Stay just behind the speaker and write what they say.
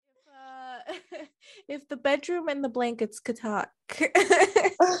if the bedroom and the blankets could talk.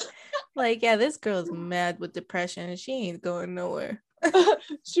 Like, yeah, this girl's mad with depression and she ain't going nowhere.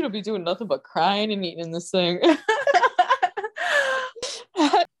 She don't be doing nothing but crying and eating this thing.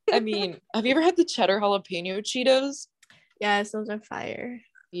 I mean, have you ever had the cheddar jalapeno Cheetos? Yes, those are fire.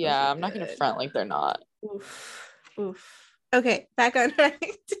 Yeah, I'm not gonna front like they're not. Oof. Okay, back on track.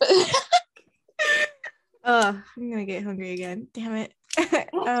 Oh, I'm gonna get hungry again. Damn it.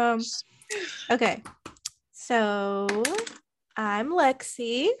 Okay. So I'm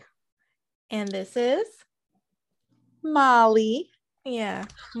Lexi, and this is Molly. Yeah,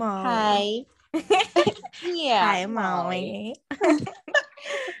 Molly. Hi. Yeah. Hi, Molly.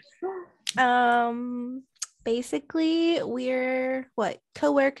 Basically, we're what,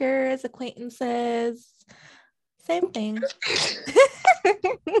 coworkers, acquaintances, same thing.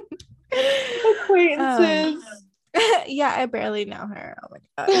 Acquaintances. Yeah, I barely know her. Oh my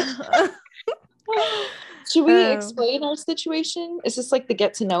god. Should we explain our situation? Is this like the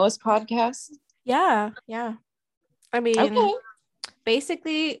Get to Know Us podcast? Yeah. I mean, okay.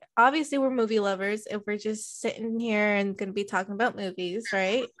 Basically, obviously, we're movie lovers if we're just sitting here and gonna be talking about movies,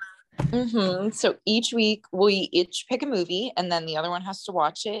 right? Mm-hmm. So each week we each pick a movie, and then the other one has to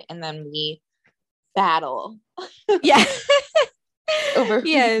watch it, and then we battle. Yeah. Over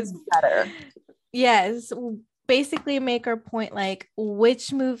Yes. better. Yes. Basically, make our point like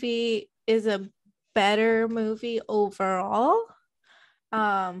which movie is a better movie overall.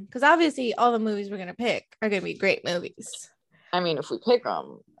 Because obviously, all the movies we're gonna pick are gonna be great movies. I mean, if we pick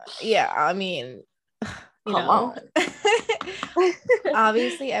them. Yeah, I mean, you know.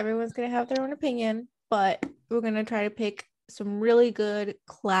 Obviously, everyone's gonna have their own opinion, but we're gonna try to pick some really good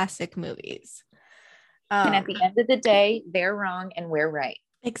classic movies. And at the end of the day, they're wrong and we're right.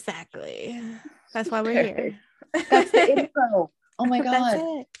 Exactly. That's why we're here. That's the intro. Oh my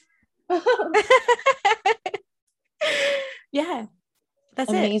god. That's it. Yeah. That's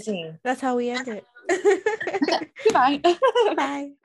amazing. It. That's how we end it. Goodbye. Bye.